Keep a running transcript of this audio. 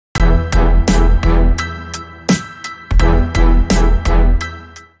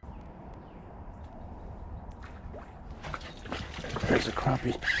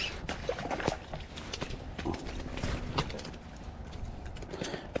crappie.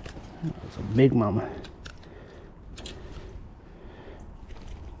 It's a big mama.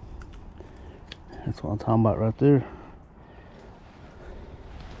 That's what I'm talking about right there.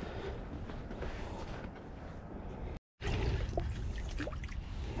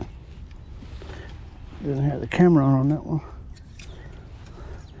 Didn't have the camera on that one.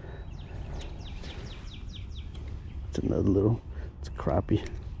 It's another little, it's a crappie,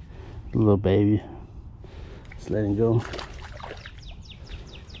 a little baby. Just letting go.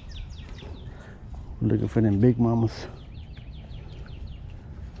 We're looking for them big mamas.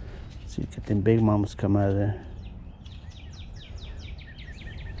 See, get them big mamas come out of there.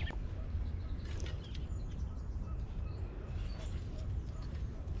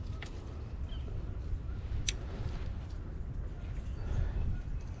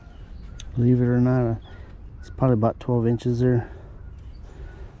 Believe it or not, it's probably about 12 inches there.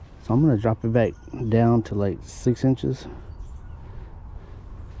 So I'm gonna drop it back down to like 6 inches.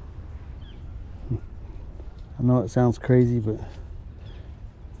 I know it sounds crazy, but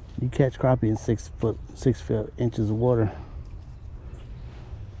you catch crappie in 6 inches of water.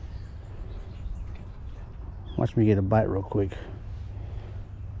 Watch me get a bite real quick.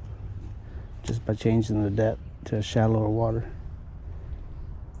 Just by changing the depth to shallower water.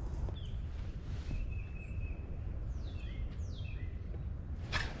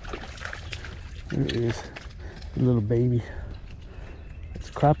 There it is, a little baby. It's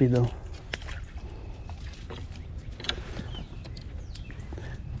a crappie though.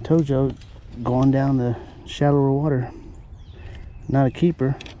 Told you, going down the shallower water. Not a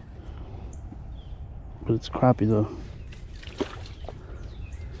keeper, but it's a crappie though.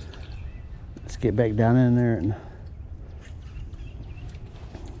 Let's get back down in there and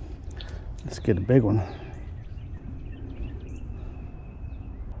let's get a big one.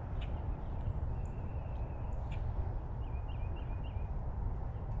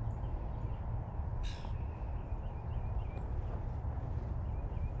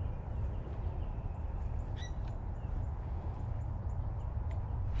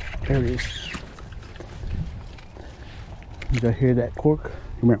 There it is. You guys hear that cork?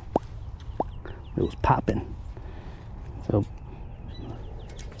 Come here. It was popping. So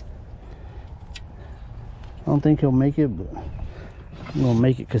I don't think he'll make it, but I'm gonna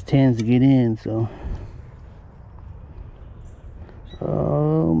make it because 10's to get in. So,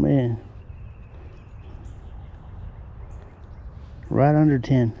 oh man, right under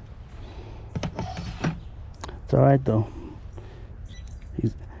 10. It's all right though.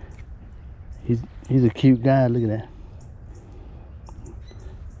 He's a cute guy. Look at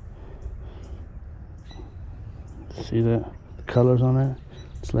that. See that? The colors on that?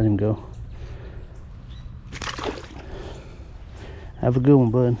 Just let him go. Have a good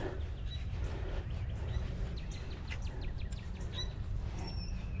one, bud.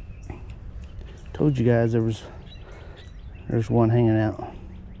 Told you guys there's one hanging out.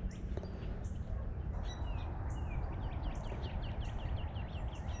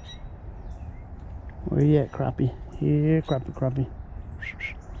 Where you at, crappie? Here, crappie.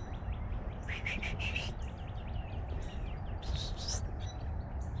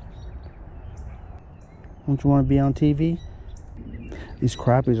 Don't you want to be on TV? These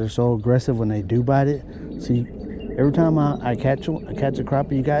crappies are so aggressive when they do bite it. See, every time I catch a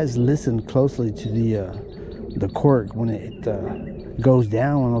crappie, you guys listen closely to the cork when it goes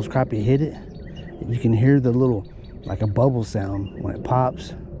down. When those crappie hit it, you can hear the little, like a bubble sound when it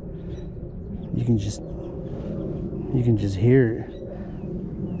pops. You can just hear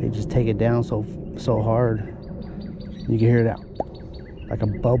it. They just take it down so hard. You can hear that like a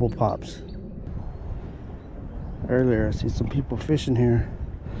bubble pops. Earlier I see some people fishing here.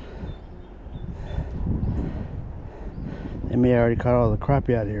 They may already caught all the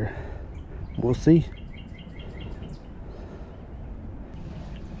crappie out here. We'll see.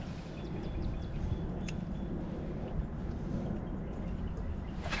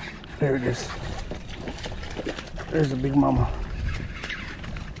 There it is. There's a big mama.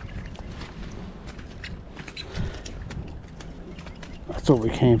 That's what we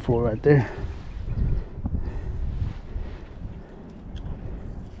came for right there.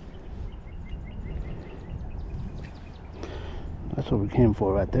 That's what we came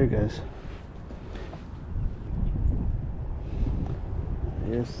for right there, guys.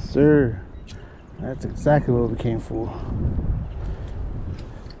 Yes, sir. That's exactly what we came for.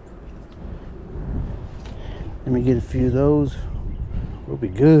 Let me get a few of those. We'll be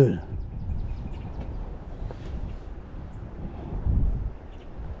good.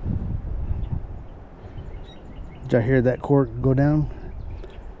 Did y'all hear that cork go down?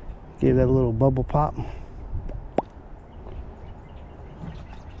 Gave that a little bubble pop.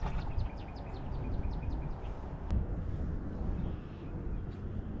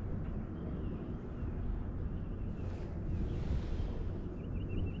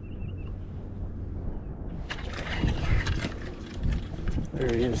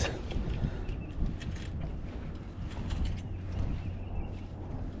 There he is.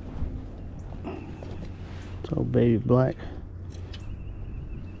 It's old baby black.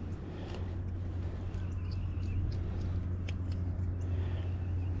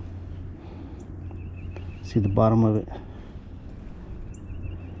 See the bottom of it.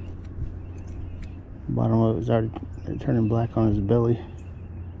 Bottom of it is already turning black on his belly.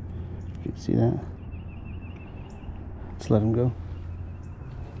 You can see that. Let's let him go.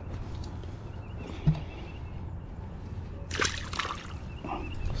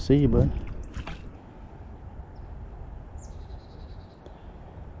 See you, bud.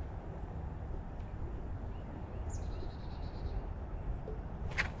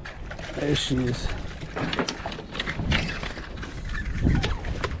 There she is.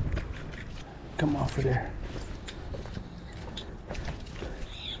 Come off of there.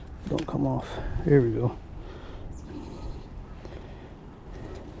 Don't come off. There we go.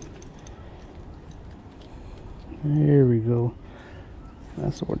 There we go.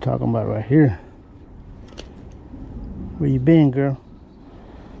 That's what we're talking about right here. Where you been, girl?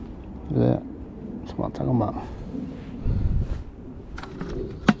 Look at that. That's what I'm talking about.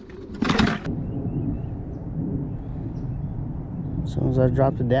 As soon as I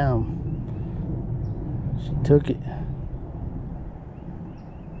dropped it down, she took it.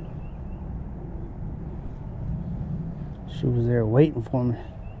 She was there waiting for me.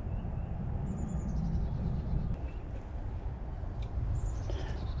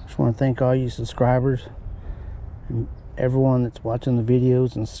 Just want to thank all you subscribers and everyone that's watching the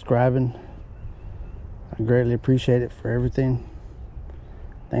videos and subscribing. I greatly appreciate it for everything.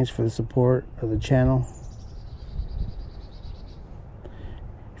 Thanks for the support of the channel.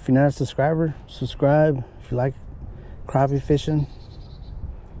 If you're not a subscriber, subscribe. If you like crappie fishing,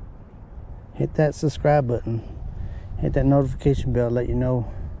 hit that subscribe button. Hit that notification bell to let you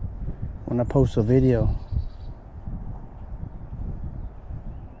know when I post a video.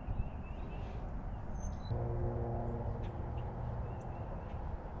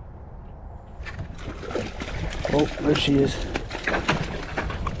 Oh, there she is.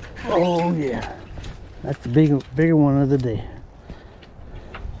 Oh yeah, that's the bigger one of the day.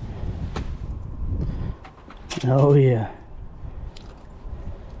 Oh yeah.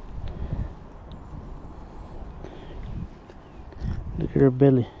 Look at her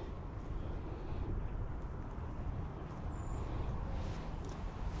belly.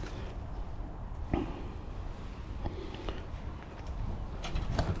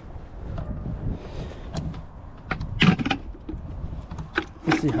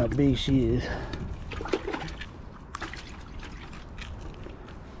 Let's see how big she is.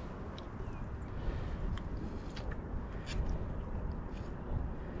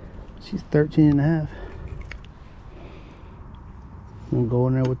 She's 13 and a half. I'm gonna go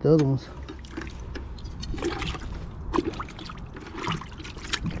in there with the other ones.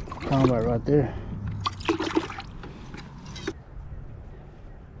 Talking about right there.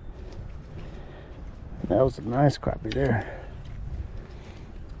 That was a nice crappie there.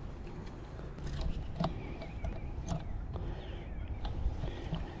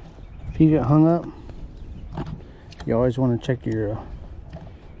 If you get hung up, you always want to check your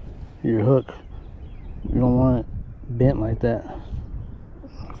hook. You don't want it bent like that.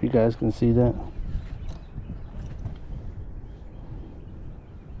 If you guys can see that.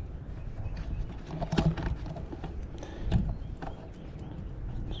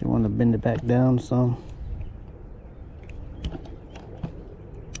 So you want to bend it back down some.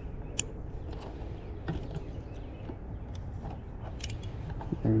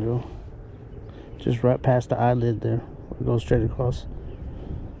 There we go. Just right past the eyelid there. It goes straight across.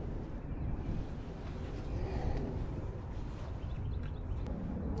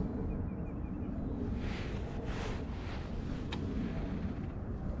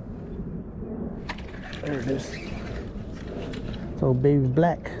 There it is. It's old baby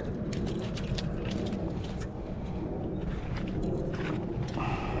black.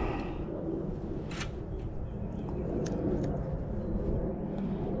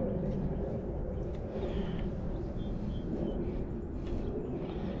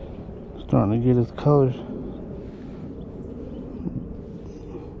 Starting to get his colors.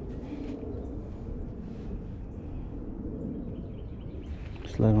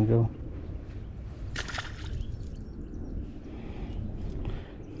 Just let him go.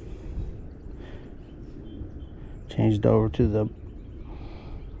 changed over to the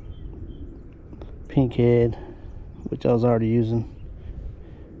pink head, which I was already using.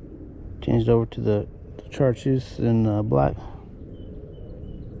 Changed over to the chartreuse in black.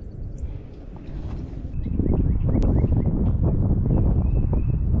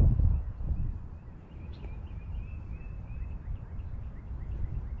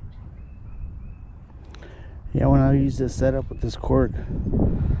 Yeah, when I use this setup with this cork,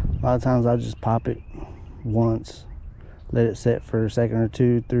 a lot of times I'll just pop it once, let it set for a second or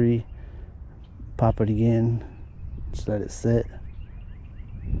two, three, pop it again, just let it set.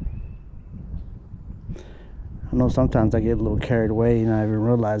 I know sometimes I get a little carried away, not even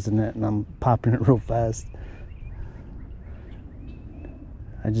realizing it, and I'm popping it real fast.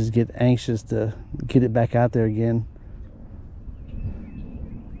 I just get anxious to get it back out there again.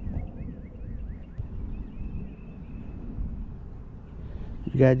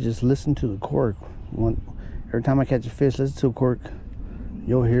 You gotta just listen to the cork. Every time I catch a fish, listen to a cork.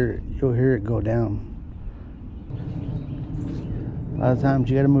 You'll hear it go down. A lot of times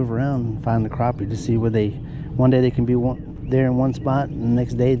you gotta move around and find the crappie to see where they. One day they can be there in one spot, and the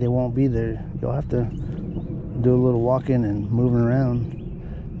next day they won't be there. You'll have to do a little walking and moving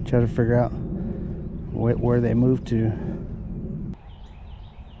around, try to figure out where they move to.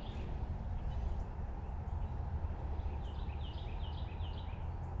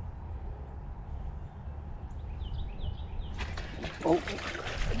 Oh,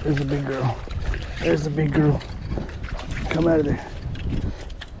 there's a big girl. There's a big girl. Come out of there.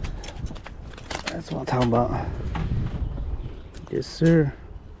 That's what I'm talking about. Yes, sir.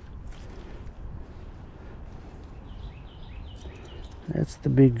 That's the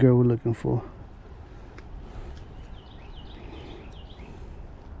big girl we're looking for.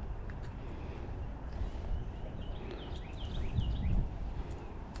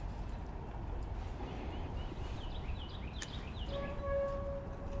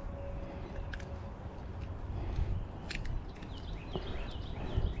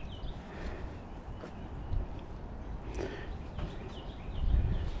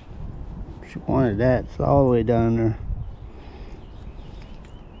 She wanted that. It's all the way down there.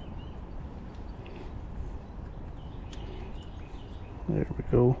 There we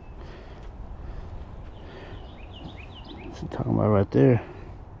go. What's he talking about right there?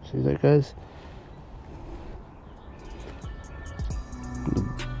 See that, guys?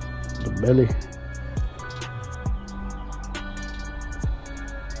 The belly.